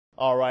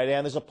All right,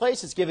 and there's a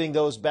place that's giving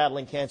those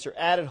battling cancer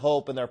added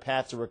hope in their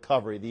path to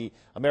recovery. The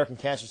American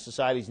Cancer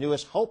Society's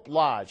newest Hope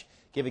Lodge,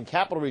 giving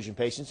Capital Region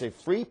patients a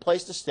free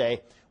place to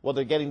stay while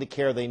they're getting the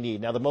care they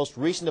need. Now, the most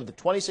recent of the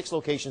 26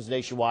 locations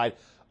nationwide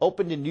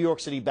opened in New York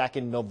City back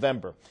in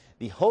November.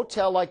 The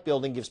hotel-like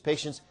building gives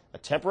patients a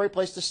temporary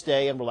place to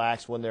stay and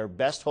relax when their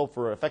best hope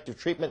for effective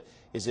treatment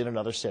is in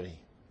another city.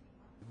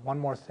 One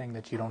more thing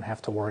that you don't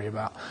have to worry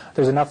about.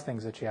 There's enough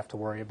things that you have to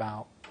worry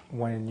about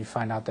when you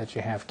find out that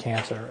you have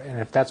cancer. And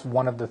if that's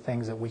one of the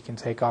things that we can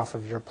take off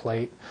of your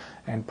plate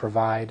and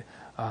provide,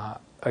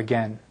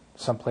 again,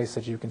 some place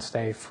that you can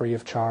stay free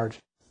of charge.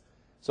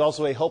 There's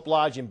also a Hope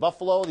Lodge in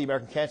Buffalo. The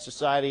American Cancer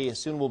Society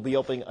soon will be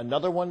opening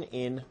another one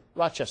in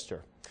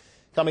Rochester.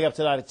 Coming up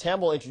tonight at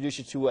 10, we'll introduce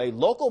you to a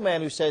local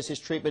man who says his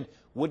treatment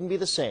wouldn't be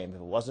the same if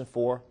it wasn't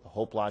for the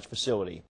Hope Lodge facility.